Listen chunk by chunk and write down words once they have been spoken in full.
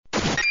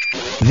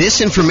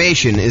This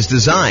information is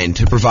designed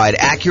to provide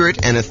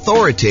accurate and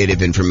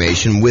authoritative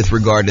information with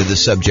regard to the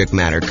subject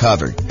matter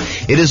covered.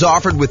 It is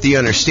offered with the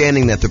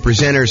understanding that the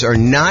presenters are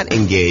not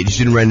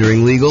engaged in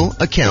rendering legal,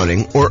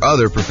 accounting, or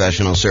other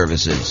professional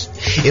services.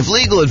 If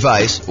legal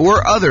advice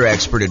or other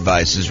expert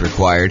advice is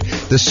required,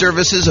 the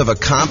services of a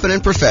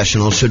competent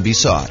professional should be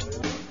sought.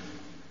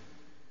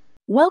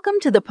 Welcome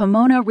to the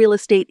Pomona Real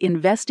Estate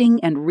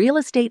Investing and Real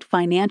Estate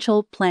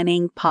Financial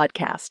Planning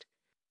Podcast.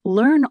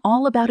 Learn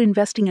all about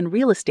investing in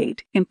real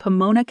estate in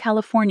Pomona,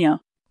 California,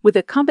 with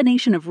a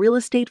combination of real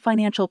estate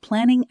financial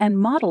planning and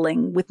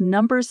modeling with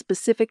numbers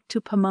specific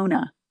to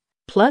Pomona,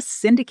 plus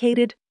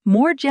syndicated,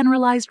 more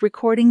generalized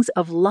recordings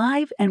of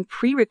live and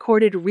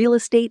pre-recorded real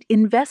estate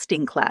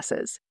investing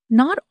classes,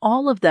 not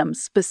all of them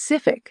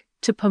specific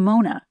to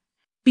Pomona.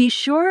 Be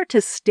sure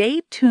to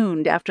stay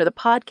tuned after the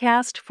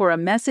podcast for a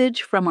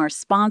message from our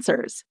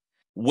sponsors.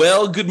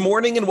 Well, good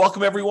morning and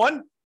welcome,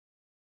 everyone.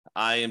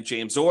 I am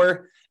James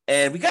Orr,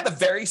 and we got a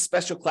very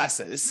special class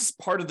today. This is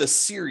part of the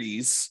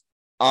series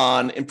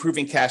on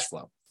improving cash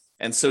flow.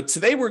 And so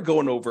today we're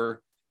going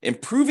over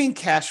improving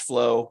cash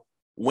flow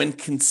when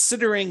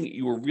considering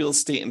your real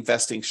estate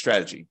investing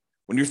strategy.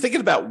 When you're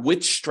thinking about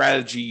which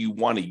strategy you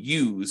want to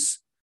use,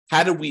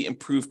 how do we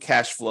improve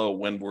cash flow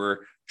when we're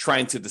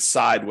trying to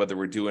decide whether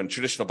we're doing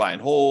traditional buy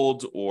and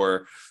hold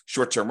or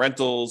short-term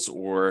rentals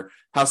or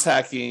house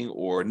hacking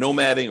or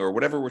nomading or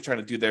whatever we're trying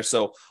to do there.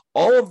 So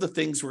all of the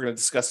things we're going to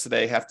discuss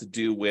today have to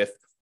do with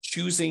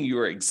choosing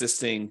your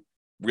existing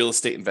real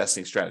estate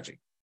investing strategy.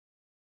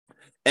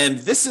 And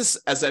this is,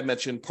 as I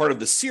mentioned, part of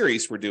the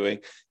series we're doing.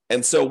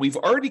 And so we've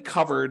already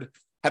covered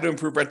how to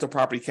improve rental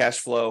property cash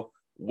flow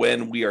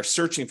when we are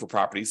searching for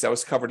properties. That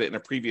was covered in a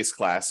previous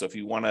class. So if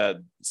you want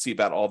to see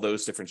about all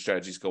those different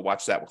strategies, go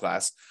watch that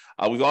class.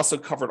 We've also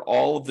covered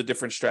all of the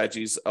different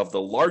strategies of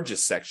the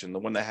largest section, the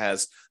one that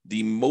has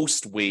the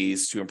most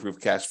ways to improve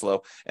cash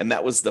flow. And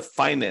that was the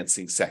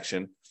financing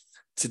section.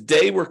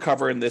 Today, we're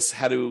covering this,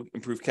 how to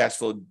improve cash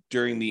flow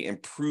during the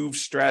improved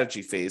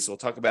strategy phase. So we'll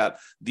talk about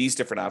these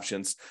different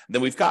options. And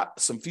then we've got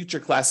some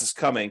future classes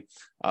coming.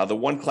 The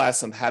one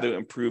class on how to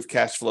improve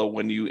cash flow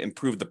when you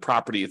improve the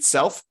property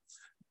itself,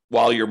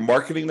 while you're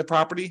marketing the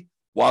property,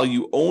 while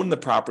you own the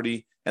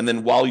property, and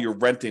then while you're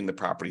renting the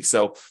property.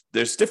 So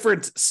there's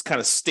different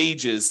kind of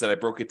stages that I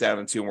broke it down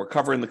into, and we're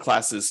covering the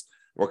classes.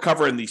 We're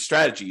covering the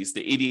strategies,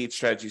 the 88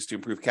 strategies to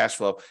improve cash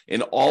flow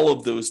in all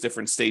of those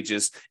different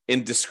stages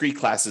in discrete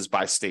classes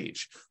by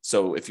stage.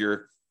 So if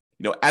you're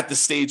at the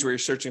stage where you're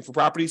searching for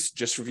properties,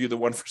 just review the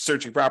one for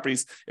searching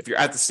properties. If you're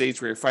at the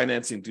stage where you're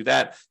financing, do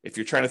that. If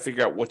you're trying to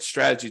figure out what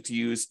strategy to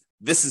use,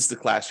 this is the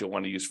class you'll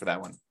want to use for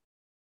that one.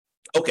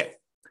 Okay.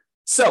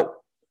 So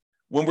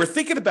when we're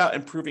thinking about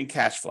improving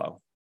cash flow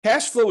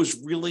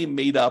is really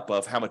made up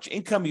of how much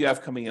income you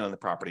have coming in on the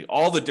property,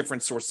 all the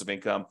different sources of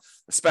income,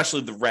 especially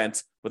the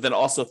rent, but then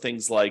also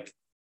things like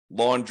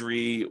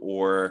laundry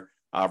or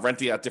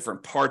renting out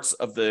different parts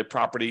of the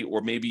property,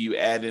 or maybe you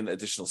add in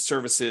additional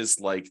services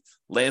like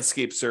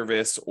landscape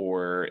service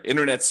or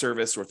internet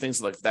service or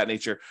things like that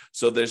nature.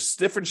 So there's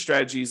different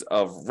strategies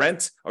of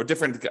rent or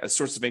different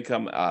sources of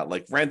income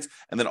like rent,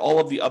 and then all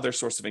of the other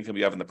sources of income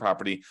you have in the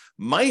property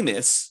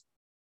minus.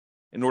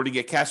 In order to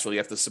get cash flow, you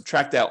have to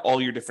subtract out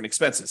all your different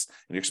expenses.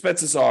 And your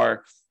expenses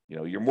are,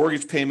 your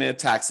mortgage payment,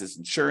 taxes,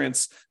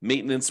 insurance,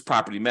 maintenance,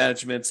 property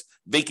management,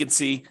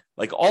 vacancy,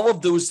 like all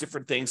of those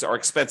different things are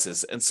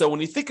expenses. And so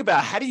when you think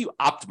about how do you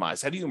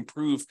optimize, how do you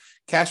improve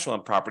cash flow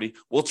on property?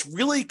 Well, it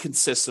really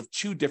consists of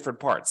two different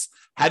parts.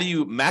 How do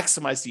you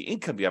maximize the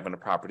income you have on a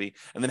property?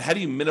 And then how do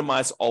you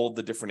minimize all of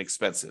the different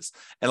expenses?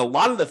 And a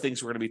lot of the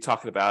things we're going to be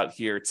talking about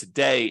here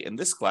today in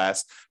this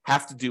class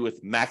have to do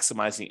with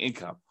maximizing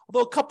income.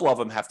 Although a couple of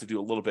them have to do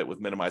a little bit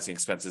with minimizing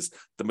expenses,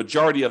 the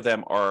majority of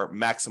them are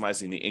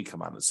maximizing the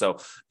income on it. So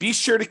be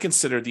sure to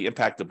consider the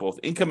impact of both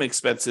income and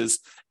expenses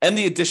and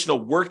the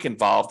additional work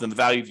involved and the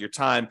value of your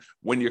time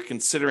when you're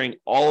considering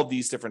all of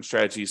these different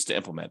strategies to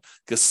implement.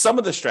 Because some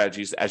of the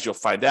strategies, as you'll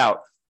find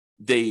out,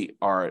 they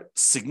are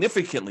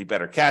significantly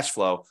better cash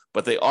flow,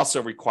 but they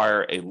also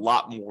require a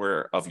lot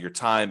more of your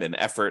time and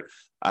effort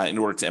in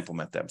order to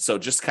implement them. So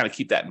just kind of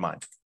keep that in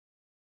mind.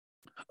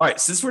 All right,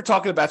 since we're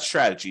talking about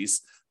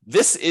strategies,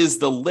 this is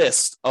the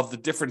list of the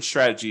different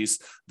strategies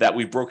that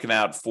we've broken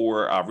out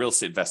for real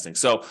estate investing.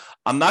 So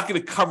I'm not going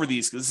to cover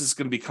these because this is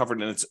going to be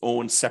covered in its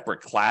own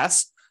separate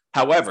class.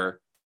 However,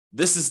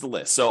 this is the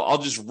list. So I'll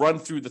just run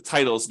through the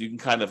titles and you can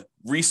kind of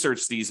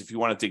research these if you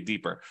want to dig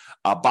deeper.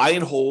 Buy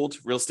and hold,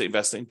 real estate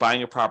investing,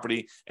 buying a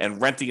property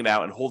and renting it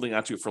out and holding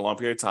onto it for a long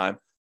period of time.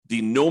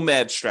 The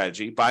nomad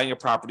strategy, buying a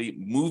property,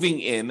 moving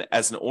in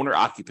as an owner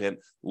occupant,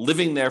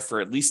 living there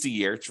for at least a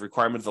year. It's a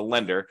requirement of the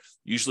lender.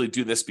 Usually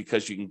do this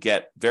because you can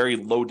get very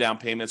low down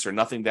payments or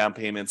nothing down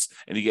payments,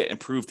 and you get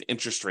improved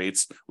interest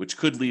rates, which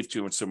could lead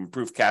to some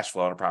improved cash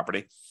flow on a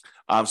property.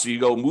 So you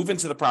go move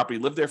into the property,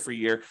 live there for a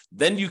year,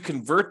 then you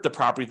convert the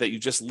property that you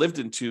just lived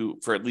into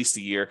for at least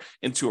a year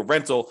into a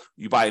rental.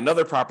 You buy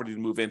another property to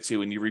move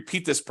into, and you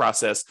repeat this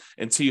process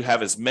until you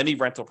have as many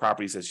rental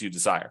properties as you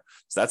desire.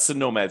 So that's the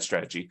nomad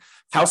strategy.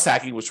 House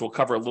hacking, which we'll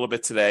cover a little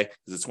bit today,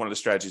 because it's one of the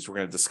strategies we're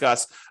going to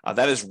discuss,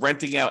 that is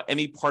renting out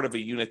any part of a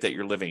unit that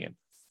you're living in.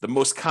 The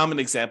most common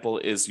example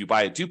is you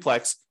buy a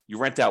duplex, you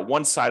rent out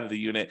one side of the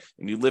unit,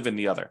 and you live in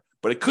the other.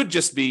 But it could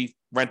just be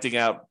renting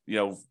out,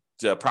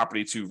 the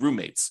property to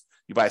roommates.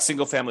 You buy a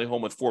single family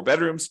home with 4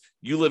 bedrooms,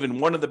 you live in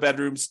one of the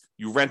bedrooms,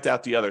 you rent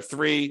out the other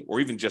 3 or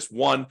even just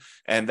one,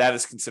 and that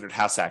is considered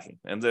house hacking.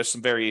 And there's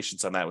some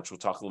variations on that, which we'll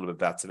talk a little bit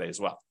about today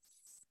as well.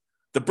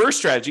 The BRRRR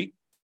strategy: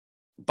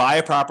 buy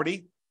a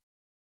property,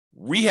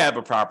 rehab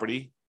a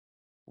property,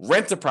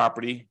 rent a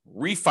property,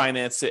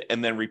 refinance it,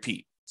 and then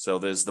repeat. So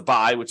there's the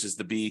buy, which is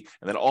the B,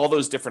 and then all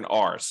those different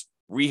R's: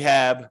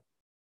 rehab,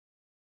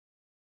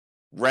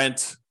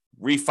 rent,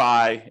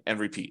 refi, and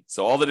repeat.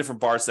 So all the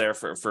different bars there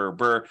for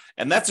BRRRR.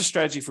 And that's a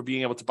strategy for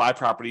being able to buy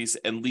properties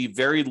and leave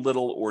very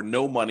little or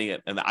no money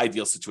in the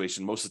ideal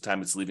situation. Most of the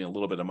time, it's leaving a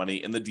little bit of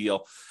money in the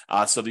deal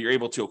so that you're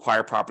able to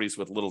acquire properties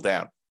with little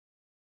down.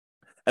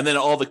 And then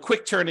all the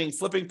quick turning,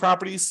 flipping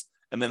properties,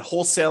 and then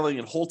wholesaling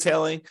and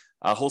wholetailing.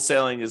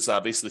 Wholesaling is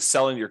basically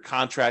selling your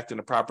contract in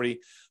a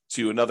property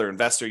to another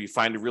investor. You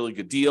find a really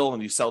good deal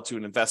and you sell to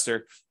an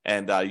investor,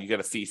 and you get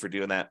a fee for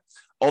doing that.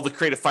 All the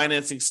creative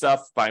financing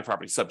stuff: buying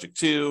property subject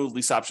to,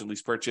 lease option,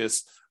 lease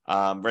purchase,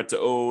 rent to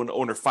own,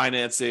 owner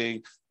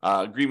financing,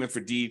 agreement for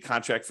deed,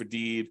 contract for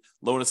deed,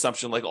 loan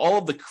assumption, like all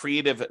of the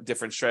creative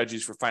different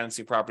strategies for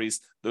financing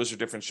properties. Those are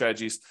different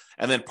strategies.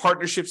 And then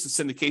partnerships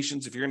and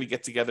syndications: if you're going to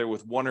get together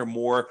with one or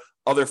more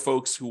other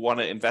folks who want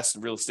to invest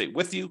in real estate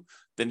with you,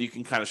 then you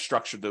can kind of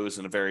structure those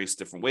in various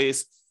different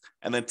ways.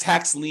 And then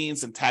tax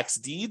liens and tax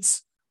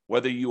deeds: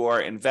 whether you are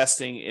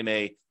investing in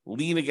a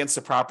lien against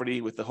a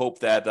property with the hope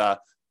that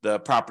the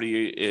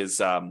property is,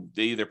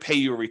 they either pay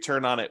you a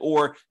return on it,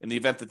 or in the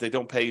event that they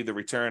don't pay you the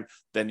return,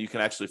 then you can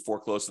actually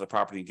foreclose on the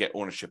property and get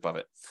ownership of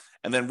it.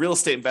 And then real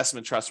estate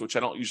investment trust, which I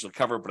don't usually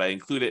cover, but I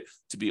include it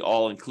to be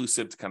all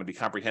inclusive, to kind of be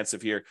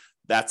comprehensive here.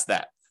 That's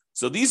that.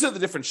 So these are the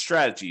different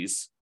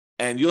strategies.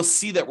 And you'll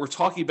see that we're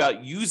talking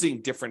about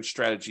using different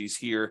strategies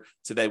here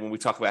today when we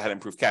talk about how to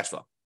improve cash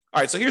flow.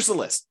 All right, so here's the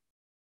list.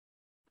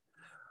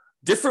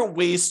 Different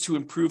ways to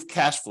improve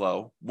cash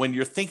flow when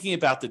you're thinking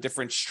about the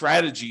different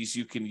strategies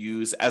you can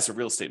use as a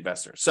real estate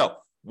investor. So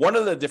one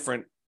of the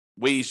different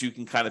ways you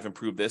can kind of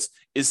improve this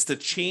is to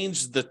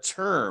change the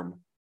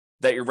term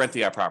that you're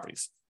renting out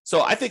properties.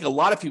 So I think a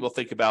lot of people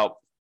think about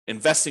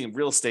investing in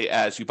real estate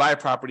as you buy a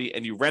property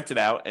and you rent it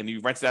out, and you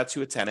rent it out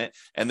to a tenant,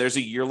 and there's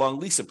a year-long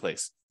lease in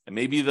place. And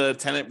maybe the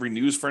tenant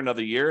renews for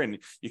another year, and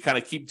you kind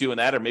of keep doing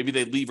that. Or maybe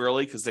they leave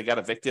early because they got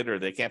evicted or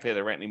they can't pay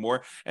their rent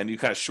anymore, and you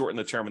kind of shorten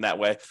the term in that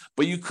way.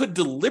 But you could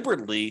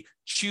deliberately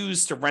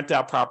choose to rent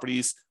out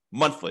properties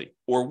monthly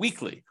or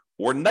weekly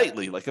or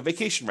nightly, like a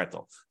vacation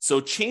rental.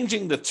 So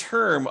changing the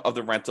term of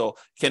the rental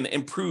can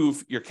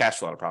improve your cash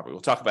flow on a property.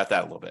 We'll talk about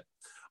that a little bit.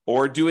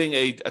 Or doing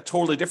a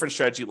totally different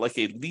strategy, like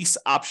a lease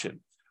option,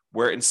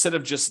 where instead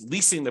of just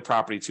leasing the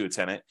property to a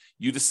tenant,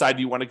 you decide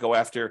you want to go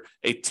after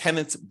a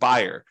tenant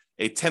buyer,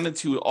 a tenant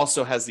who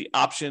also has the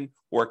option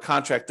or a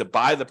contract to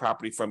buy the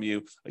property from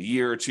you a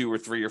year or 2 or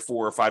 3 or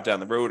 4 or 5 down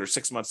the road, or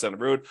 6 months down the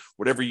road,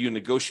 whatever you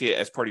negotiate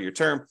as part of your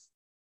term.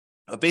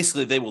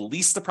 Basically, they will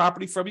lease the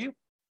property from you.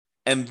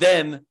 And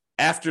then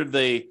after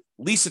they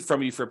lease it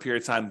from you for a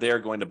period of time, they're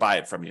going to buy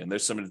it from you. And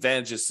there's some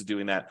advantages to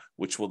doing that,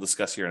 which we'll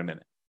discuss here in a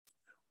minute.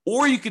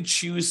 Or you could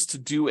choose to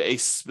do a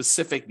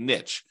specific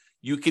niche.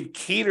 You could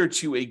cater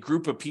to a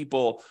group of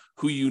people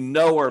who you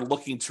know are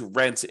looking to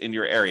rent in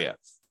your area.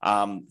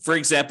 For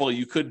example,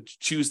 you could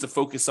choose to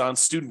focus on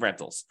student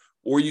rentals,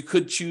 or you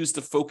could choose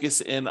to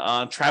focus in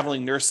on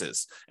traveling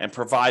nurses and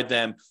provide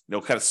them,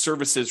 kind of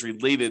services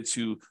related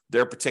to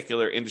their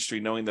particular industry,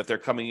 knowing that they're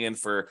coming in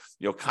for,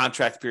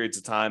 contract periods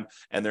of time,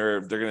 and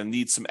they're going to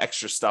need some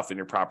extra stuff in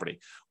your property.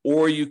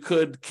 Or you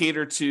could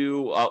cater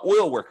to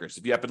oil workers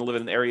if you happen to live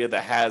in an area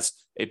that has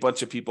a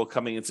bunch of people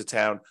coming into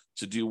town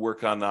to do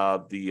work on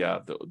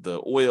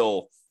the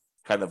oil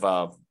kind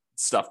of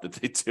stuff that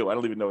they do. I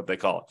don't even know what they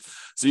call it.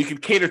 So you can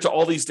cater to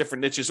all these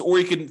different niches, or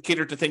you can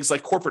cater to things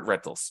like corporate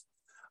rentals.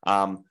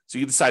 So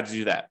you decide to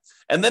do that.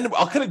 And then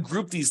I'll kind of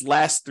group these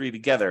last 3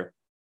 together.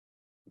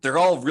 They're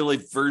all really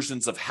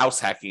versions of house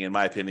hacking, in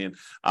my opinion.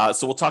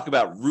 So we'll talk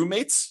about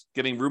roommates,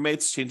 getting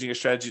roommates, changing a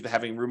strategy to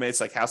having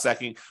roommates, like house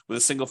hacking with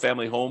a single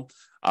family home,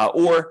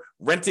 or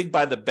renting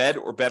by the bed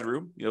or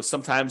bedroom.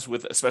 Sometimes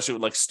especially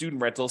with like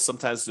student rentals,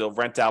 sometimes they'll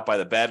rent out by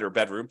the bed or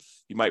bedroom.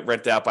 You might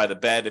rent out by the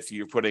bed if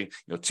you're putting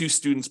 2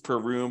 students per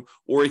room,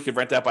 or you could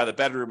rent out by the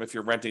bedroom if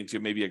you're renting to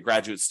maybe a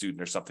graduate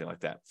student or something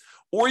like that.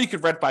 Or you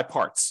could rent by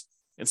parts.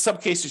 In some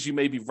cases, you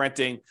may be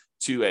renting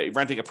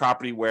a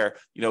property where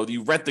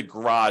you rent the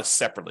garage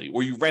separately,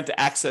 or you rent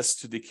access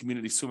to the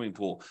community swimming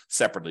pool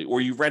separately,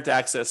 or you rent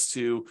access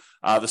to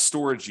the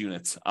storage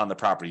units on the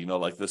property,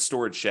 like the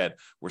storage shed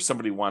where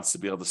somebody wants to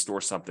be able to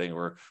store something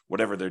or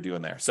whatever they're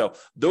doing there. So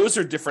those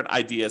are different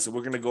ideas, and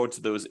we're going to go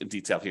into those in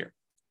detail here.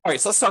 All right,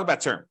 so let's talk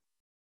about term.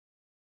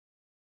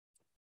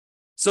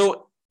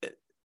 So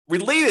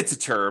related to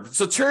term,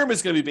 so term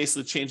is going to be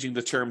basically changing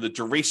the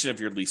duration of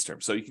your lease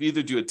term. So you can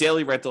either do a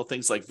daily rental,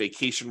 things like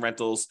vacation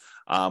rentals,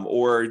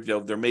 or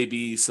there may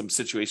be some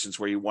situations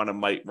where you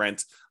might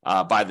rent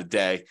by the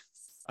day,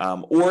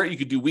 or you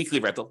could do weekly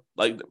rental.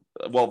 I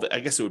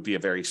guess it would be a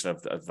variation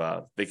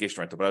of vacation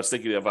rental. But I was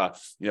thinking of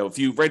if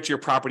you rent your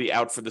property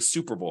out for the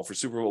Super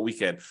Bowl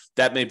weekend,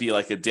 that may be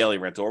like a daily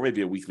rental or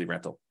maybe a weekly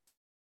rental.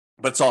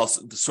 But it's all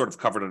sort of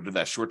covered under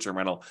that short-term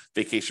rental,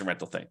 vacation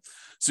rental thing.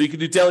 So you could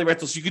do daily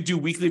rentals. You could do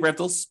weekly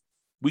rentals.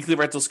 Weekly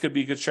rentals could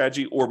be a good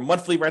strategy, or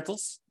monthly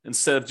rentals.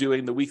 Instead of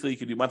doing the weekly, you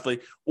could do monthly.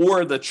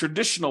 Or the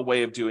traditional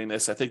way of doing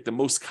this, I think the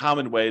most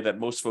common way that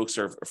most folks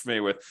are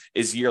familiar with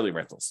is yearly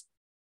rentals.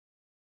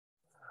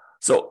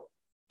 So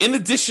in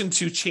addition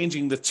to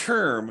changing the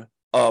term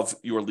of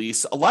your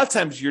lease, a lot of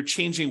times you're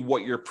changing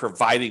what you're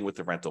providing with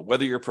the rental,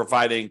 whether you're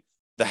providing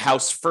the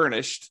house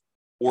furnished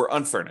or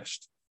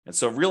unfurnished. And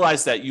so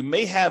realize that you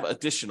may have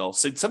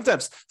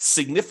sometimes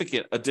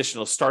significant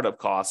additional startup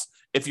costs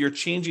if you're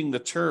changing the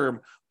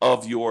term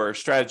of your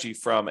strategy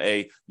from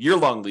a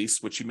year-long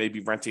lease, which you may be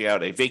renting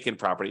out a vacant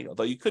property,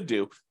 although you could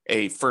do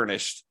a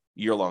furnished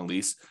year-long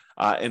lease,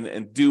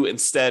 and do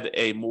instead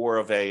a more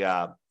of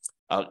a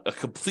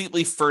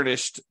completely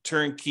furnished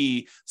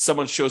turnkey.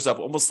 Someone shows up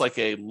almost like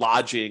a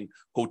lodging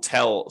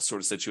hotel sort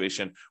of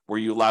situation where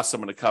you allow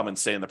someone to come and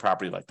stay in the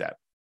property like that.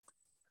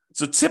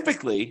 So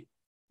typically,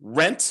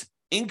 rent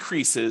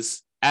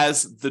increases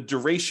as the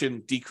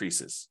duration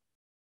decreases.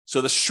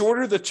 So the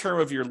shorter the term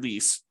of your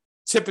lease,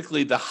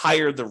 typically the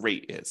higher the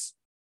rate is.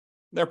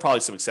 There are probably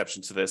some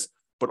exceptions to this,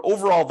 but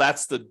overall,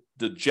 that's the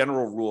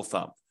general rule of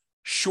thumb.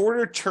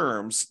 Shorter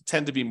terms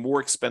tend to be more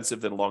expensive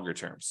than longer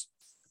terms.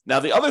 Now,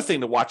 the other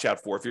thing to watch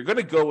out for, if you're going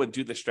to go and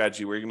do the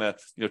strategy where you're going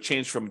to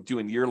change from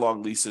doing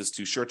year-long leases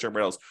to short-term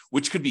rentals,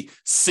 which could be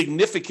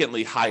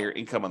significantly higher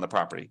income on the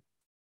property,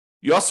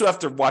 you also have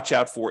to watch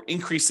out for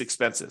increased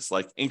expenses,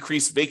 like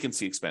increased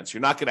vacancy expense.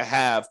 You're not going to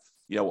have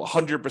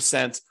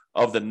 100%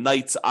 of the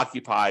nights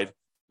occupied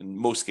in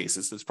most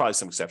cases. There's probably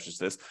some exceptions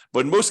to this,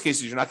 but in most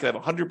cases, you're not going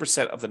to have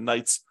 100% of the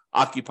nights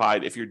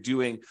occupied if you're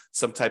doing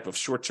some type of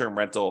short-term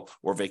rental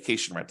or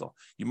vacation rental.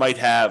 You might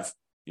have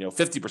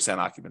 50%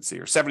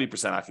 occupancy or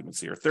 70%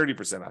 occupancy or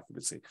 30%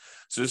 occupancy.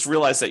 So just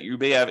realize that you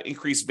may have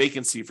increased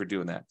vacancy for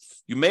doing that.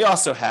 You may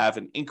also have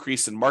an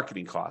increase in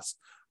marketing costs.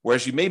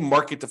 Whereas you may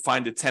market to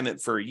find a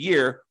tenant for a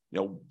year,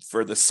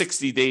 for the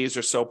 60 days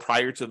or so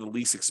prior to the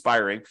lease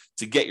expiring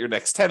to get your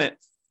next tenant.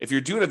 If you're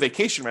doing a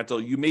vacation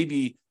rental, you may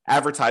be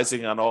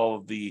advertising on all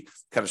of the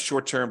kind of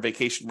short-term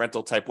vacation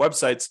rental type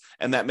websites,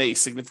 and that may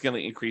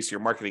significantly increase your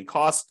marketing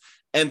costs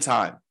and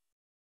time.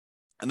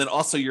 And then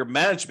also your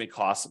management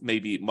costs may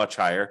be much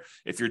higher.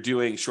 If you're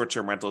doing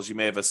short-term rentals, you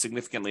may have a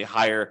significantly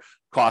higher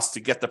cost to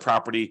get the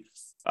property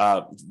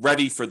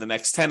ready for the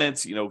next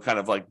tenant, kind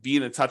of like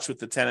being in touch with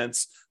the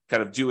tenants,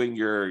 kind of doing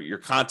your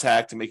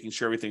contact and making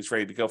sure everything's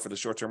ready to go for the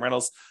short-term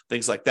rentals.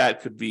 Things like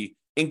that could be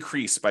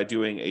increased by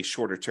doing a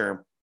shorter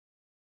term.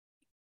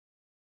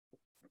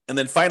 And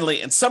then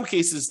finally, in some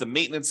cases, the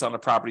maintenance on a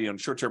property on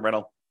short-term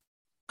rental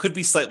could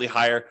be slightly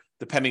higher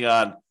depending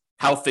on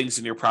how things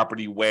in your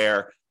property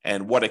wear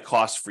and what it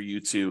costs for you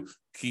to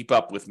keep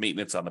up with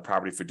maintenance on the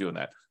property for doing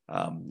that.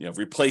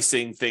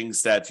 Replacing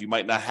things that you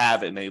might not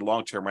have in a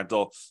long-term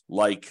rental,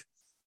 like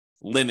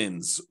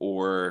linens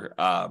or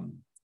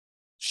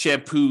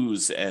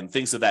shampoos and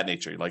things of that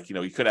nature.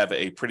 You could have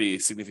a pretty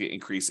significant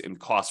increase in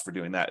cost for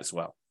doing that as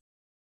well.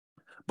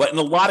 But in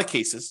a lot of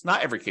cases,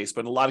 not every case,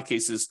 but in a lot of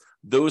cases,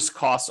 those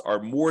costs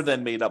are more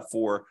than made up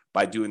for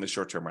by doing the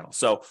short-term rental.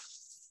 So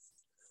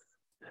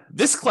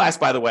this class,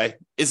 by the way,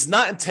 is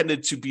not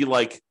intended to be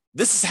like,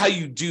 this is how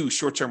you do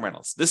short-term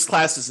rentals. This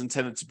class is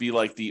intended to be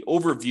like the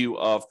overview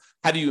of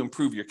how do you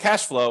improve your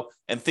cash flow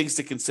and things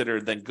to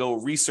consider, then go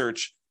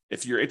research.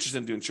 If you're interested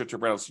in doing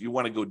short-term rentals, you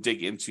want to go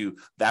dig into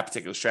that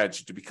particular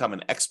strategy to become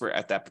an expert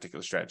at that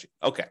particular strategy.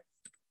 Okay. All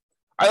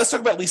right, let's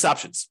talk about lease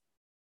options.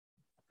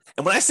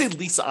 And when I say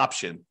lease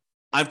option,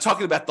 I'm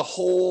talking about the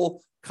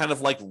whole kind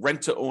of like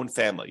rent-to-own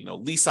family.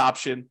 Lease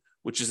option,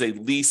 which is a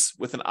lease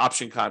with an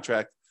option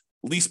contract.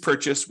 Lease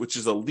purchase, which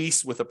is a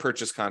lease with a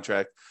purchase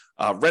contract.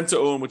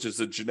 Rent-to-own, which is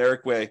a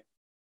generic way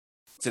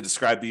to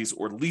describe these,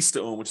 or lease to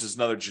own, which is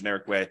another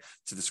generic way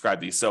to describe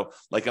these. So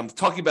I'm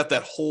talking about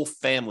that whole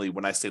family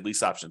when I say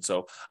lease option.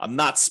 So I'm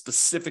not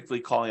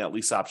specifically calling out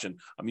lease option.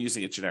 I'm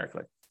using it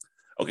generically.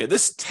 Okay,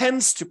 this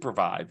tends to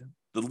provide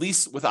the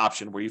lease with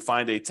option where you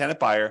find a tenant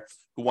buyer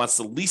who wants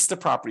to lease the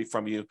property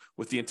from you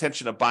with the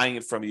intention of buying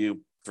it from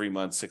you 3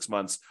 months, 6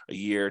 months, a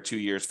year, 2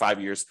 years, 5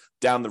 years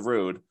down the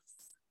road.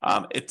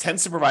 It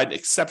tends to provide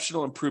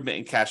exceptional improvement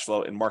in cash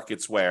flow in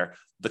markets where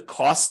the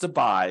cost to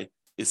buy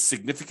is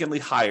significantly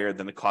higher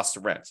than the cost to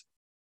rent.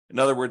 In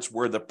other words,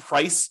 where the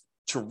price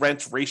to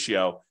rent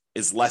ratio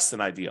is less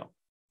than ideal.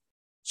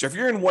 So if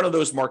you're in one of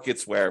those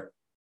markets where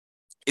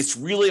it's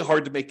really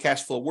hard to make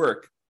cash flow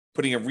work,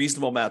 putting a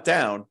reasonable amount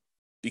down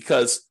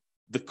because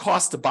the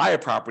cost to buy a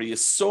property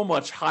is so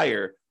much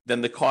higher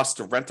than the cost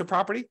to rent a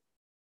property,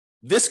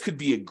 this could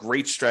be a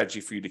great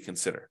strategy for you to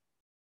consider.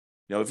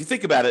 If you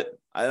think about it,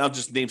 and I'll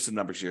just name some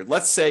numbers here.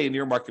 Let's say in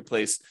your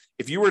marketplace,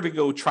 if you were to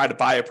go try to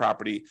buy a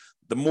property,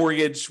 the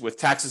mortgage with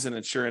taxes and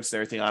insurance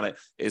and everything on it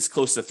is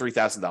close to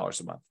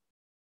 $3,000 a month.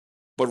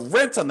 But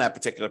rent on that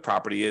particular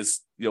property is,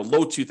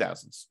 low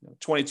 2000s,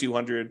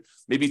 2,200,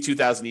 maybe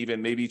 2,000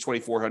 even, maybe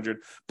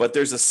 2,400. But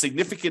there's a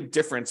significant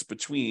difference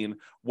between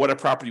what a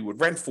property would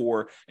rent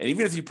for, and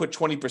even if you put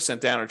 20%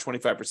 down or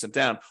 25%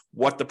 down,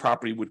 what the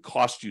property would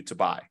cost you to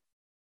buy.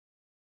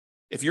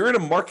 If you're in a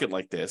market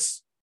like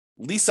this,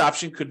 lease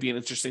option could be an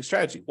interesting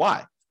strategy.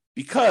 Why?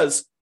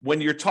 Because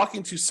when you're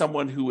talking to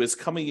someone who is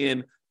coming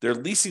in, they're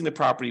leasing the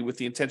property with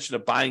the intention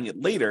of buying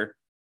it later,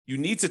 you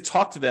need to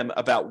talk to them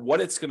about what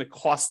it's going to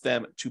cost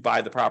them to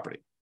buy the property.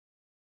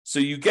 So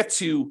you get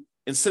to,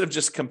 instead of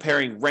just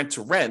comparing rent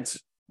to rent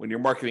when you're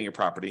marketing your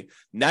property,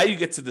 now you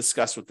get to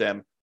discuss with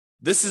them,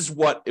 this is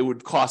what it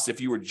would cost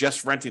if you were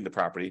just renting the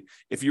property.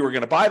 If you were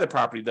going to buy the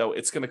property, though,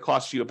 it's going to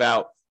cost you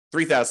about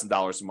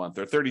 $3,000 a month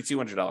or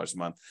 $3,200 a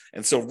month.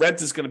 And so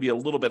rent is going to be a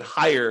little bit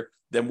higher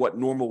than what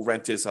normal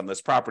rent is on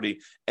this property,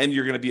 and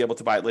you're going to be able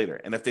to buy it later.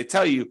 And if they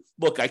tell you,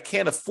 look, I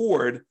can't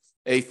afford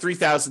a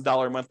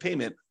 $3,000 a month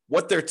payment,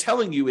 what they're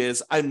telling you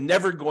is, I'm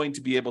never going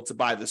to be able to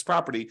buy this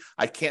property.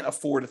 I can't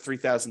afford a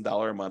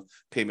 $3,000 a month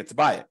payment to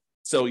buy it.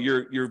 So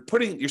you're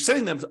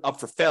setting them up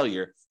for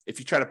failure if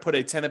you try to put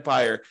a tenant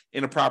buyer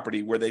in a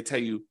property where they tell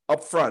you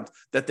up front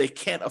that they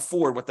can't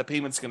afford what the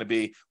payment's going to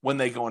be when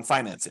they go and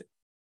finance it.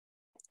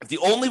 If the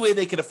only way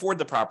they can afford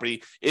the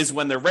property is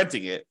when they're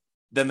renting it,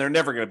 then they're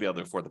never going to be able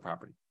to afford the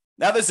property.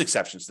 Now, there's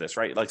exceptions to this,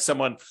 right? Like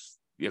someone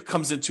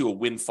comes into a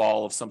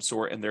windfall of some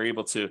sort and they're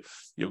able to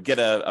get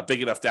a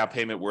big enough down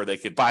payment where they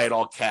could buy it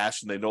all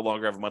cash and they no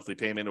longer have a monthly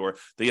payment, or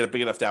they get a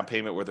big enough down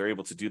payment where they're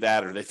able to do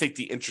that, or they think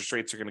the interest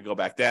rates are going to go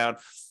back down.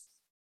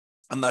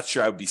 I'm not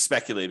sure I would be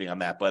speculating on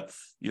that, but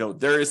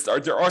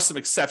there are some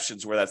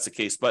exceptions where that's the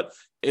case. But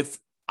if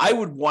I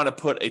would want to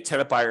put a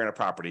tenant buyer in a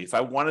property, if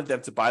I wanted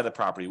them to buy the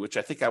property, which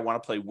I think I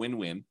want to play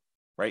win-win,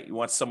 right? You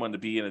want someone to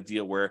be in a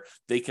deal where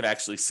they can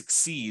actually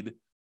succeed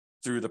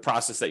through the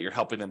process that you're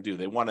helping them do.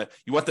 You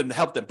want them to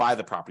help them buy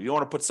the property. You don't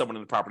want to put someone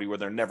in the property where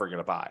they're never going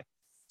to buy.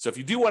 So if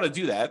you do want to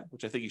do that,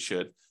 which I think you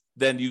should,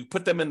 then you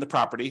put them in the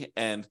property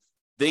and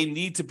they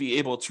need to be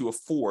able to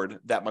afford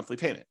that monthly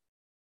payment.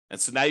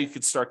 And so now you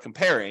can start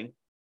comparing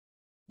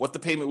what the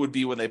payment would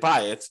be when they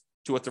buy it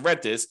to what the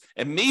rent is,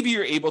 and maybe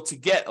you're able to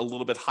get a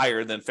little bit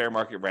higher than fair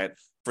market rent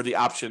for the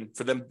option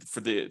for them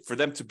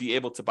to be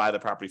able to buy the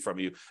property from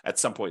you at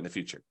some point in the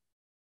future.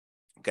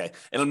 Okay,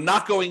 and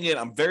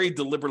I'm very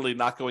deliberately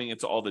not going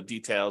into all the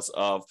details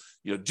of,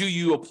 do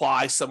you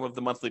apply some of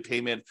the monthly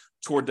payment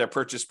toward their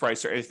purchase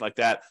price or anything like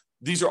that.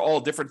 These are all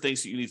different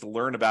things that you need to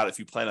learn about if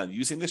you plan on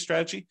using this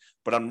strategy,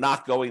 but I'm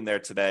not going there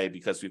today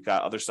because we've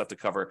got other stuff to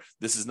cover.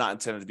 This is not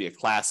intended to be a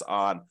class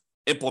on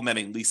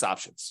implementing lease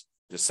options.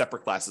 There's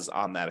separate classes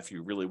on that if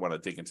you really want to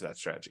dig into that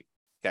strategy.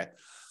 Okay.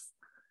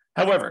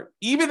 However,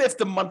 even if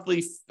the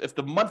monthly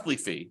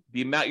fee,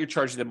 the amount you're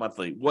charging them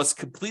monthly, was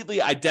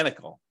completely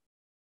identical,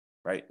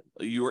 right?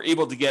 You were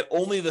able to get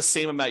only the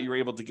same amount you were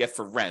able to get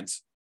for rent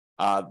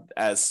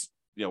as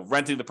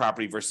renting the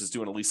property versus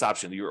doing a lease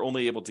option. You were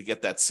only able to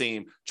get that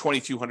same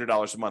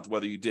 $2,200 a month,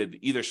 whether you did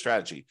either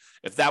strategy.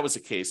 If that was the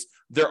case,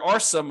 there are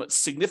some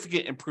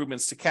significant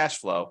improvements to cash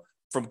flow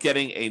from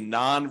getting a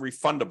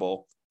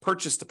non-refundable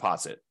purchase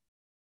deposit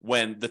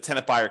when the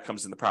tenant buyer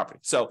comes in the property.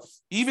 So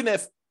even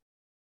if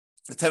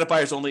the tenant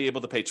buyer is only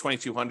able to pay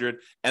 $2,200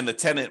 and the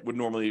tenant would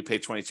normally pay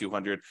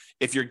 $2,200,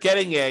 if you're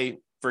getting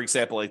for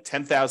example, a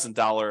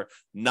 $10,000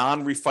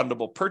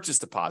 non-refundable purchase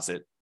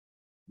deposit,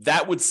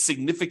 that would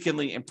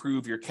significantly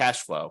improve your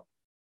cash flow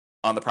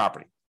on the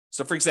property.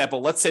 So for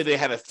example, let's say they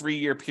had a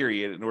 3-year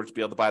period in order to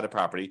be able to buy the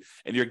property,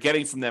 and you're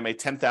getting from them a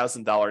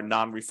 $10,000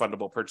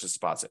 non-refundable purchase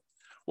deposit.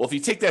 Well, if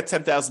you take that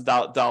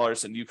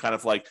 $10,000 and you kind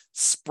of like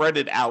spread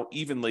it out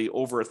evenly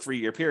over a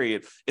 3-year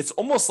period, it's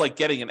almost like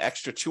getting an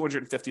extra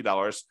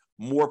 $250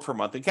 more per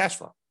month in cash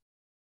flow.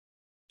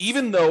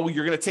 Even though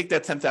you're going to take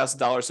that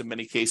 $10,000 in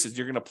many cases,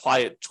 you're going to apply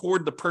it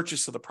toward the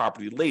purchase of the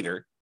property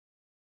later.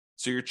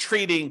 So you're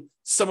trading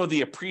some of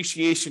the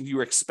appreciation you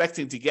were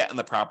expecting to get in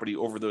the property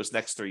over those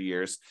next 3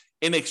 years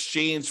in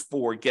exchange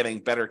for getting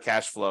better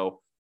cash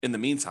flow in the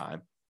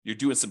meantime. You're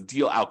doing some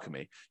deal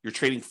alchemy. You're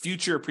trading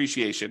future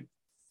appreciation,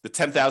 the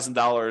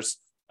 $10,000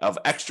 of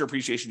extra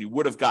appreciation you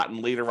would have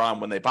gotten later on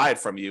when they buy it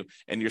from you.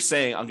 And you're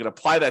saying, I'm going to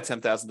apply that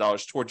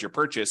 $10,000 towards your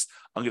purchase.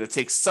 I'm going to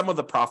take some of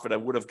the profit I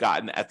would have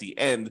gotten at the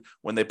end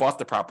when they bought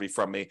the property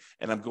from me,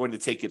 and I'm going to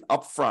take it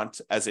up front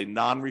as a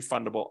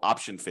non-refundable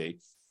option fee,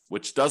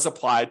 which does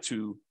apply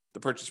to the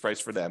purchase price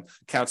for them,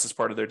 counts as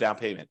part of their down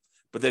payment.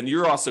 But then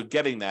you're also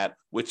getting that,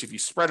 which if you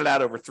spread it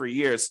out over 3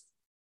 years,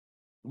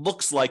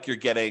 looks like you're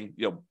getting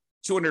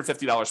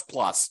 $250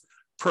 plus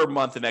per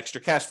month in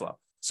extra cash flow.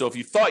 So if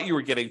you thought you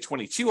were getting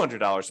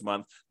 $2,200 a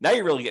month, now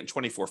you're really getting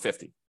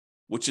 $2,450,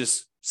 which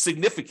is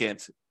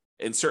significant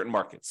in certain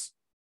markets,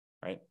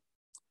 right?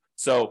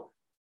 So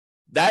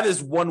that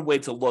is one way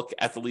to look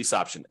at the lease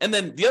option. And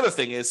then the other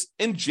thing is,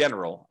 in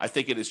general, I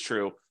think it is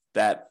true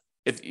that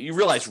if you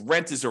realize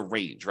rent is a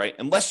range, right?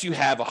 Unless you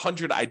have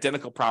 100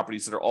 identical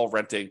properties that are all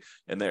renting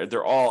and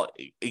they're all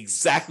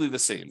exactly the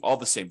same, all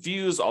the same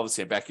views, all the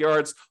same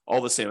backyards,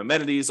 all the same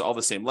amenities, all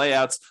the same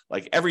layouts,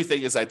 like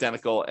everything is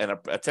identical, and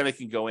a tenant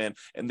can go in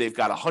and they've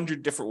got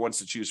 100 different ones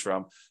to choose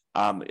from,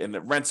 and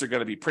the rents are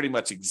going to be pretty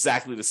much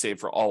exactly the same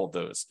for all of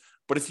those.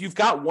 But if you've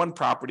got one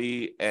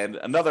property and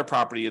another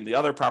property, and the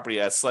other property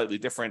has slightly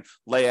different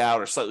layout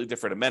or slightly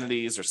different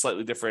amenities or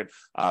slightly different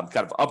kind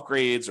of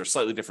upgrades or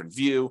slightly different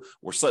view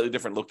or slightly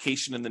different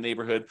location in the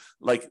neighborhood,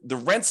 like the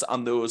rents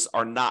on those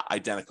are not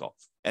identical.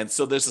 And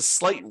so there's a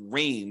slight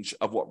range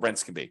of what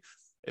rents can be.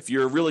 If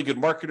you're a really good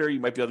marketer, you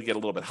might be able to get a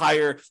little bit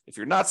higher. If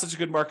you're not such a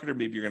good marketer,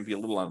 maybe you're going to be a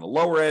little on the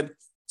lower end.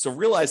 So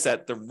realize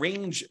that the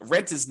range,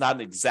 rent is not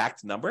an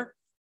exact number,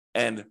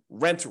 and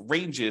rent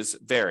ranges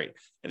vary.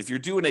 And if you're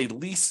doing a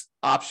lease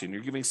option,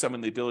 you're giving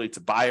someone the ability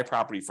to buy a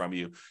property from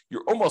you,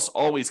 you're almost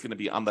always going to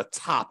be on the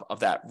top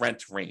of that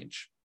rent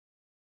range.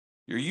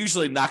 You're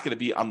usually not going to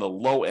be on the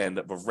low end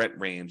of a rent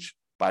range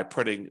by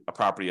putting a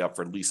property up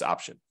for lease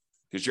option,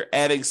 because you're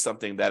adding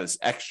something that is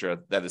extra,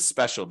 that is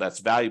special, that's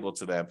valuable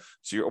to them.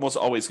 So you're almost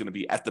always going to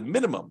be at the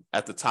minimum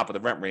at the top of the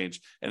rent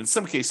range. And in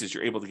some cases,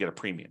 you're able to get a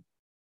premium.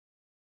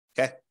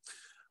 Okay.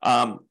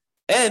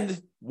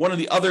 And one of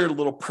the other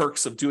little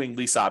perks of doing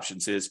lease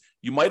options is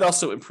you might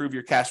also improve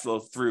your cash flow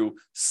through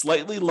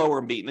slightly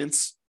lower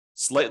maintenance,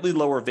 slightly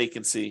lower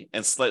vacancy,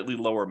 and slightly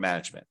lower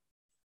management.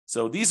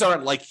 So these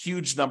aren't like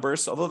huge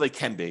numbers, although they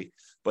can be,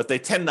 but they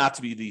tend not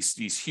to be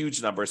these huge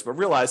numbers. But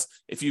realize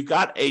if you've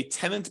got a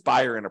tenant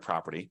buyer in a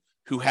property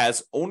who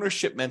has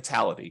ownership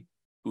mentality,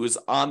 who is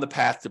on the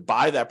path to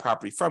buy that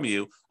property from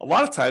you, a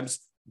lot of times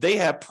they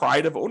have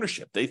pride of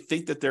ownership. They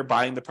think that they're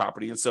buying the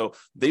property, and so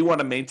they want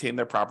to maintain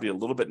their property a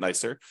little bit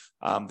nicer.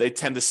 They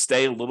tend to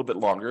stay a little bit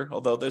longer,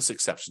 although there's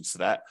exceptions to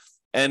that.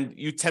 And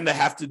you tend to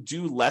have to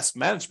do less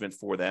management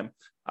for them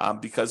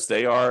because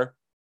they are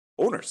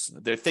owners.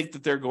 They think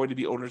that they're going to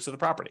be owners of the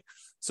property.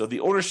 So the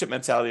ownership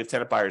mentality of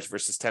tenant buyers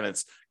versus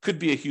tenants could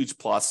be a huge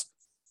plus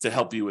to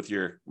help you with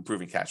your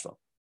improving cash flow.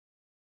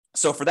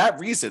 So for that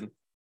reason,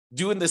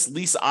 doing this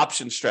lease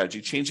option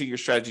strategy, changing your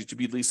strategy to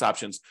be lease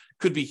options,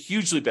 could be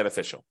hugely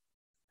beneficial.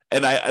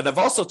 And I've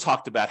also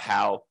talked about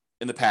how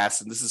in the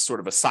past, and this is sort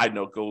of a side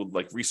note, go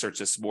like research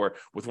this more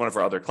with one of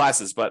our other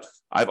classes, but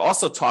I've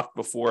also talked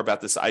before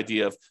about this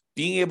idea of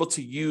being able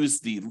to use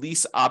the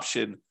lease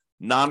option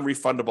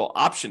non-refundable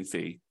option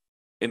fee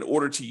in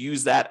order to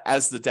use that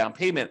as the down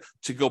payment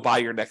to go buy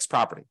your next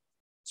property.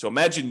 So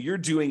imagine you're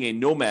doing a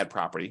nomad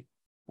property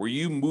where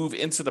you move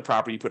into the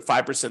property, you put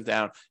 5%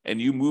 down,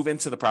 and you move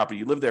into the property,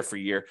 you live there for a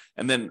year.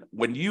 And then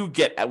when you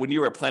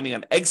are planning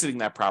on exiting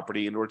that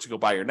property in order to go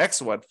buy your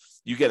next one,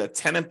 you get a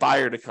tenant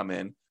buyer to come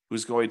in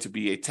who's going to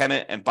be a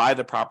tenant and buy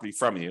the property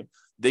from you.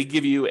 They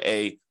give you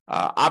a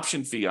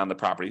option fee on the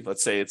property.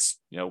 Let's say it's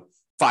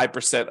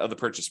 5% of the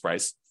purchase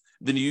price.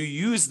 Then you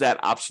use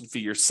that option fee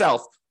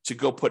yourself to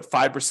go put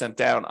 5%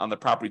 down on the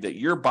property that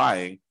you're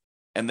buying,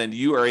 and then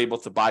you are able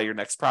to buy your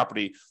next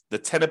property. The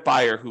tenant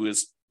buyer who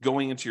is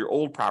going into your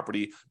old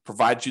property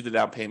provides you the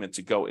down payment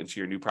to go into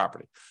your new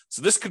property.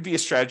 So this could be a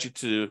strategy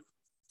to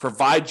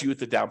provide you with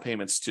the down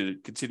payments to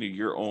continue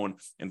your own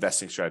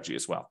investing strategy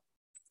as well.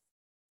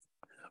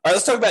 All right,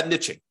 let's talk about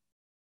niching.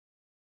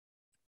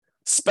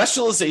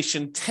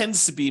 Specialization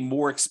tends to be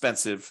more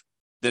expensive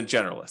than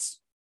generalists.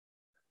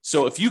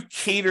 So if you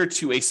cater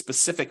to a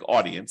specific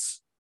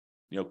audience,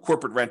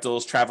 corporate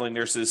rentals, traveling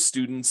nurses,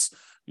 students,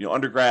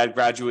 undergrad,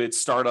 graduates,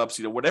 startups,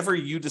 whatever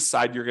you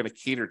decide you're going to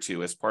cater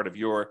to as part of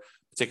your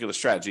particular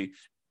strategy,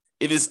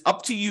 it is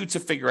up to you to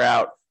figure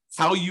out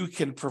how you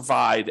can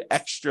provide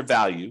extra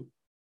value,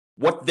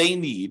 what they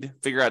need,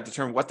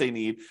 determine what they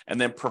need, and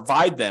then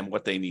provide them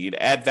what they need,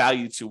 add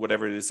value to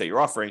whatever it is that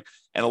you're offering.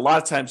 And a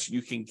lot of times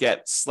you can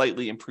get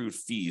slightly improved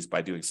fees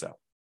by doing so.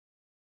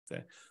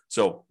 Okay.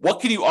 So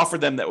what can you offer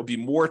them that would be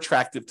more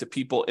attractive to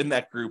people in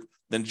that group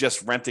than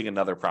just renting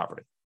another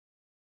property?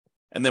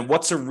 And then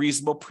what's a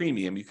reasonable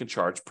premium you can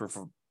charge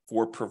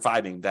for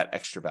providing that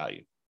extra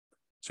value?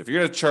 So if you're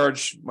going to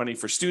charge money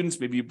for students,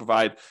 maybe you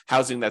provide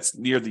housing that's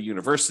near the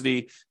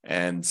university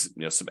and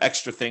some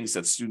extra things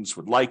that students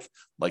would like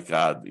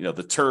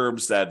the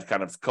terms that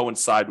kind of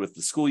coincide with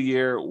the school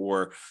year,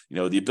 or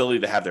the ability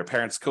to have their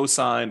parents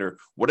co-sign, or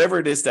whatever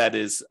it is that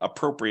is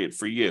appropriate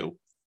for you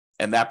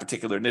and that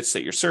particular niche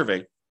that you're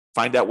serving.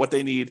 Find out what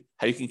they need,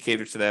 how you can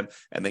cater to them,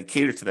 and then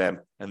cater to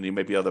them, and then you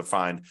may be able to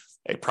find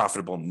a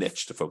profitable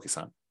niche to focus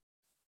on.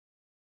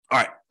 All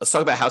right, let's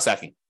talk about house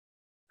hacking.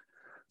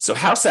 So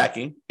house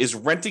hacking is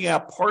renting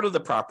out part of the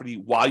property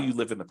while you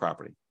live in the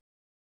property.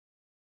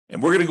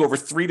 And we're going to go over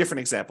 3 different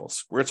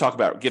examples. We're going to talk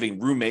about getting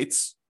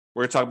roommates.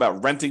 We're going to talk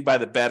about renting by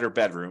the bed or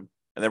bedroom.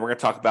 And then we're going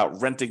to talk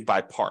about renting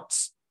by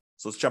parts.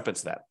 So let's jump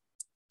into that.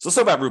 So let's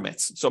talk about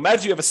roommates. So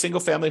imagine you have a single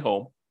family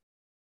home.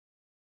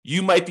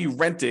 You might be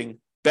renting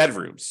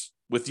bedrooms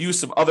with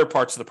use of other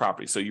parts of the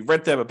property. So you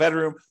rent them a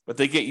bedroom, but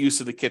they get use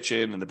of the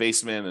kitchen and the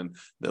basement and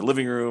the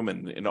living room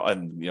and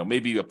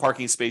maybe a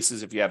parking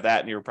spaces if you have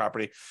that in your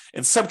property.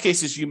 In some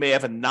cases, you may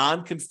have a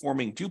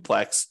non-conforming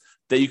duplex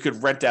that you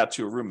could rent out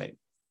to a roommate.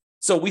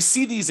 So we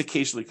see these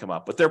occasionally come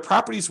up, but they're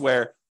properties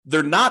where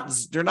they're not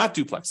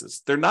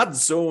duplexes. They're not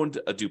zoned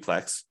a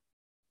duplex.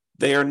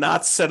 They are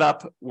not set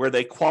up where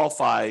they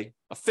qualify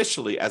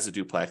officially as a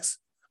duplex,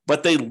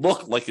 but they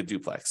look like a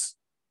duplex.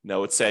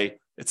 It's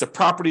a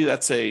property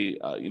that's a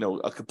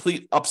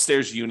complete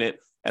upstairs unit,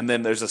 and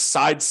then there's a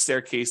side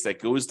staircase that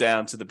goes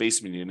down to the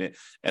basement unit,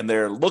 and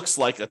there looks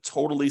like a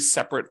totally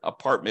separate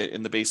apartment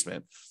in the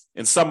basement.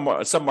 In some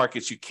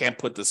markets, you can't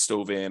put the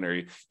stove in, or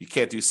you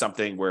can't do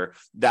something where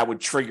that would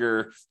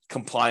trigger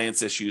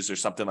compliance issues or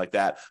something like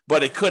that.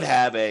 But it could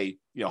have a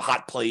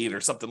hot plate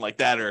or something like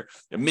that, or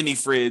a mini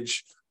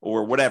fridge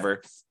or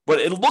whatever.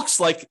 But it looks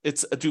like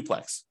it's a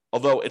duplex,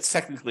 although it's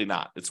technically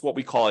not. It's what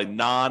we call a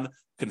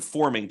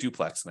non-conforming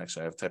duplex. And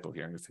actually, I have a typo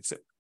here. I'm going to fix it.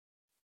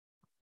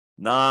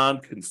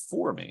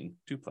 Non-conforming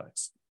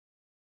duplex.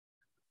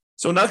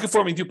 So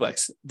non-conforming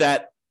duplex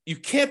that you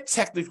can't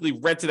technically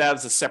rent it out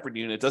as a separate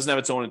unit. It doesn't have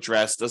its own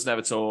address, doesn't have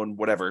its own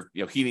whatever,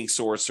 heating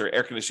source or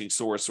air conditioning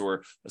source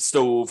or a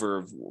stove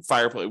or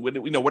fireplace,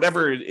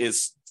 whatever it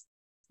is,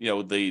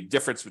 the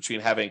difference between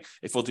having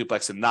a full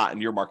duplex and not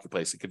in your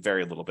marketplace, it could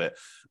vary a little bit.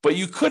 But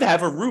you could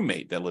have a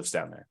roommate that lives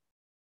down there.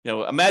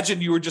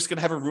 Imagine you were just going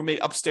to have a roommate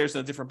upstairs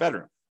in a different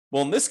bedroom.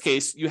 Well, in this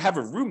case, you have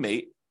a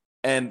roommate,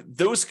 and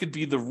those could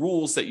be the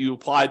rules that you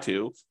apply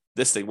to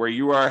this thing where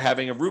you are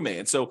having a roommate.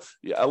 And so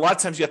a lot of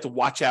times you have to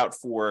watch out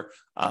for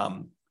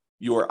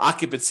your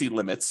occupancy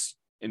limits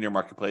in your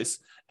marketplace,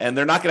 and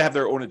they're not going to have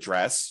their own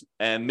address.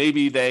 And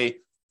maybe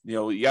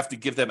you have to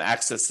give them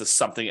access to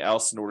something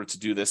else in order to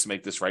do this,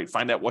 make this right.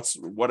 Find out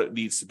what it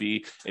needs to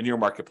be in your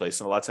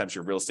marketplace. And a lot of times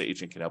your real estate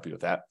agent can help you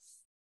with that.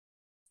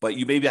 But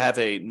you maybe have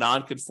a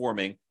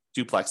non-conforming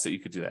duplex that you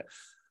could do that.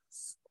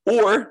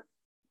 Or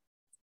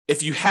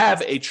if you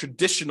have a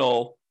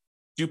traditional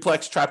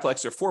duplex,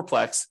 triplex, or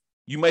fourplex,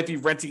 you might be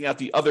renting out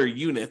the other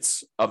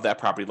units of that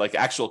property, like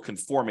actual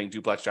conforming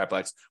duplex,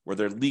 triplex, where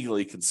they're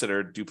legally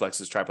considered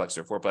duplexes, triplexes,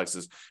 or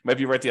fourplexes. You might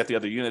be renting out the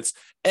other units.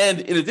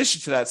 And in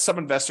addition to that, some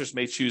investors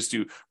may choose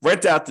to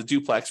rent out the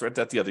duplex, rent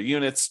out the other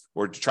units,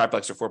 or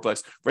triplex or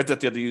fourplex, rent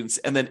out the other units.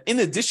 And then in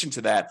addition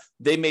to that,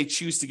 they may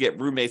choose to get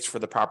roommates for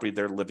the property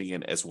they're living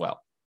in as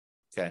well.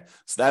 Okay,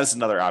 so that is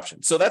another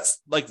option. So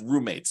that's like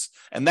roommates.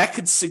 And that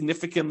could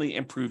significantly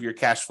improve your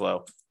cash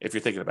flow if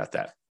you're thinking about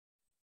that.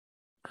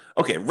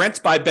 Okay,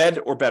 rent by bed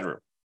or bedroom.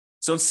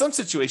 So in some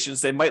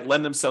situations, they might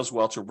lend themselves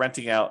well to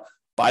renting out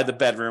by the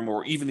bedroom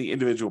or even the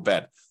individual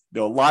bed.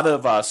 A lot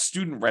of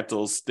student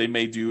rentals, they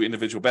may do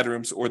individual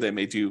bedrooms, or they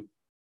may do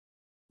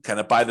kind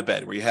of by the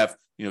bed, where you have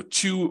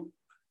two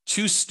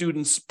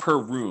students per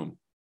room.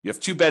 You have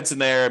two beds in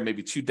there,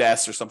 maybe two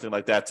desks or something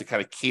like that to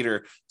kind of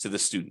cater to the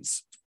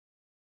students.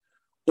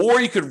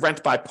 Or you could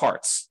rent by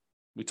parts.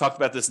 We talked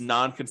about this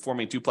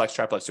non-conforming duplex,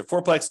 triplex, or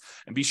fourplex,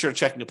 and be sure to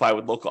check and comply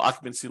with local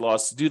occupancy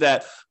laws to do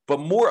that.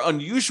 But more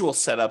unusual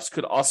setups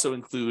could also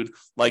include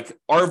like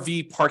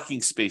RV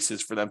parking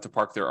spaces for them to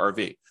park their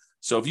RV.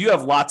 So if you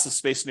have lots of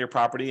space in your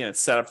property and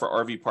it's set up for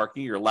RV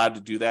parking, you're allowed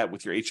to do that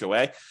with your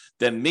HOA,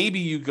 then maybe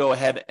you go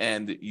ahead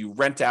and you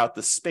rent out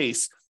the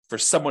space for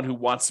someone who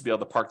wants to be able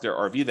to park their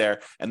RV there,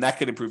 and that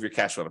could improve your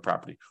cash flow on the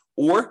property.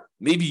 Or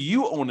maybe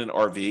you own an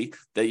RV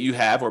that you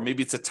have, or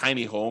maybe it's a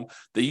tiny home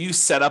that you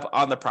set up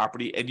on the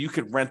property, and you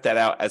could rent that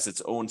out as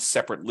its own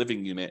separate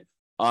living unit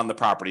on the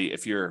property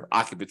if your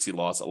occupancy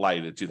laws allow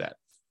you to do that.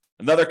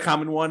 Another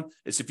common one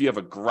is if you have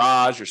a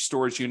garage or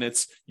storage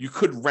units, you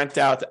could rent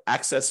out the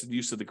access and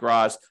use of the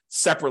garage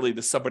separately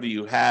to somebody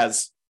who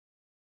has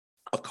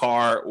a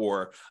car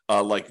or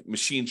like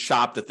machine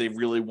shop that they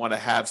really want to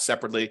have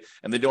separately,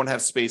 and they don't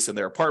have space in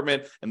their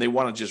apartment, and they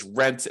want to just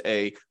rent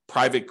a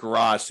private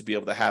garage to be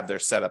able to have their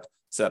setup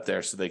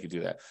there so they can do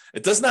that.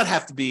 It does not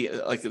have to be,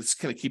 like, it's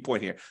kind of key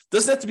point here, it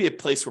doesn't have to be a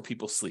place where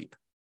people sleep.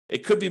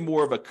 It could be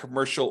more of a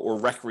commercial or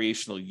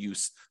recreational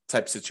use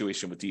type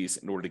situation with these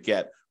in order to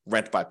get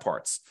rent by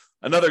parts.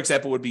 Another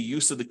example would be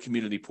use of the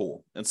community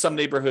pool. In some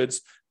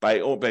neighborhoods,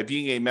 by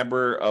being a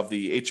member of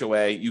the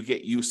HOA, you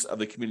get use of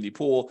the community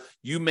pool.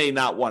 You may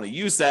not want to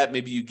use that.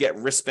 Maybe you get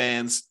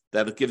wristbands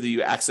that'll give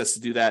you access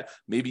to do that.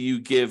 Maybe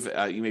you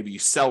maybe you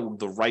sell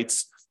the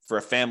rights for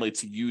a family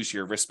to use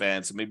your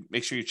wristbands. Maybe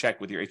make sure you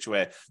check with your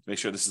HOA to make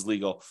sure this is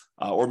legal.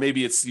 Or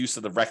maybe it's use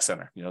of the rec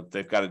center.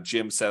 They've got a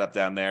gym set up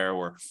down there,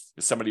 or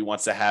if somebody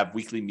wants to have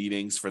weekly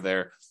meetings for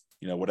their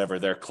whatever,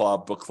 their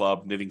club, book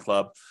club, knitting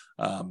club,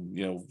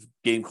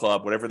 game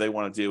club, whatever they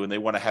want to do, and they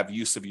want to have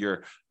use of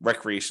your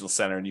recreational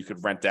center, and you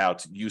could rent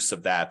out use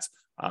of that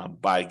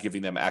by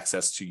giving them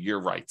access to your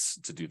rights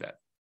to do that.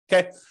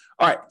 Okay.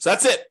 All right. So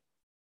that's it.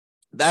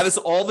 That is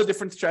all the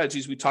different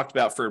strategies we talked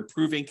about for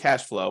improving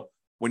cash flow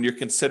when you're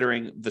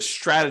considering the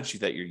strategy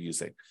that you're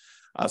using.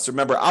 So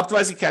remember,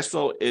 optimizing cash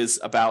flow is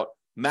about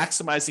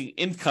maximizing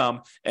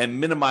income and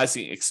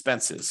minimizing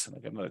expenses. I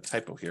got another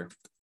typo here.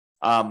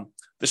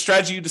 The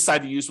strategy you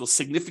decide to use will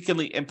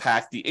significantly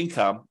impact the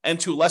income and,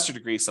 to a lesser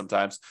degree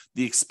sometimes,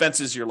 the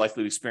expenses you're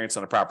likely to experience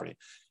on a property.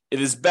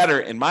 It is better,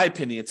 in my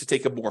opinion, to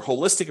take a more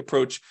holistic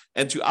approach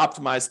and to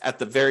optimize at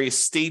the various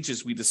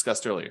stages we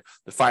discussed earlier: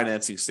 the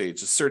financing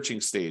stage, the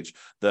searching stage,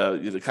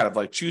 the kind of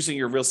like choosing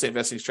your real estate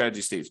investing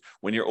strategy stage,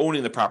 when you're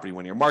owning the property,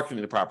 when you're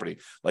marketing the property,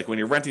 like when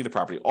you're renting the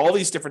property, all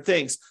these different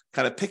things.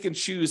 Kind of pick and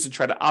choose and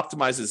try to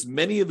optimize as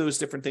many of those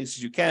different things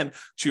as you can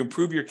to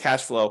improve your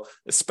cash flow,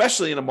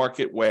 especially in a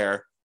market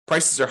where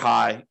prices are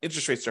high,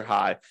 interest rates are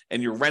high,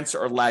 and your rents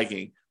are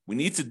lagging. We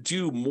need to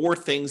do more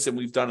things than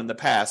we've done in the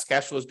past.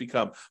 Cash flow has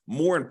become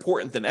more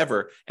important than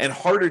ever and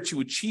harder to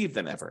achieve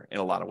than ever in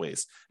a lot of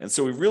ways. And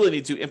so we really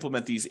need to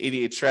implement these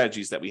 88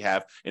 strategies that we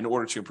have in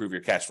order to improve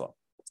your cash flow.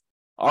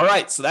 All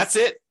right, so that's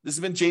it. This has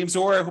been James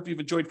Orr. I hope you've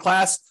enjoyed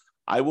class.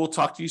 I will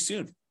talk to you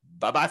soon.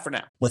 Bye-bye for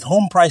now. With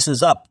home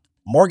prices up,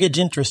 mortgage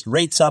interest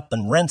rates up,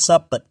 and rents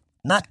up, but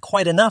not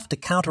quite enough to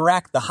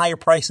counteract the higher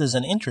prices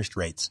and interest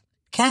rates,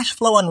 cash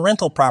flow on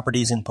rental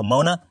properties in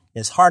Pomona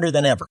is harder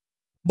than ever.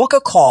 Book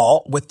a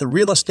call with the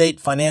Real Estate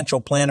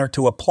Financial Planner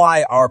to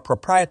apply our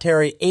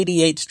proprietary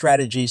 88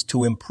 strategies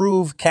to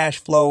improve cash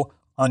flow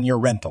on your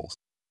rentals.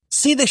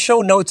 See the show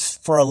notes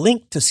for a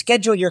link to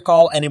schedule your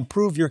call and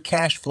improve your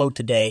cash flow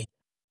today.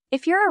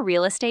 If you're a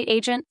real estate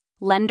agent,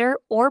 lender,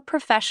 or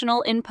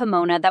professional in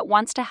Pomona that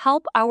wants to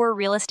help our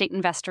real estate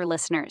investor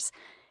listeners,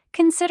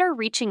 consider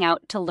reaching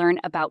out to learn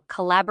about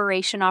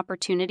collaboration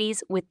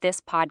opportunities with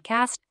this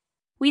podcast.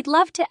 We'd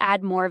love to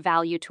add more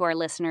value to our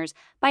listeners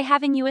by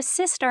having you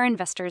assist our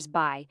investors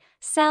buy,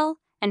 sell,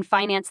 and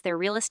finance their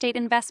real estate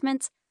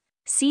investments.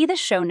 See the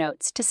show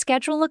notes to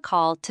schedule a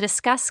call to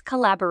discuss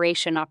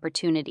collaboration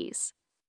opportunities.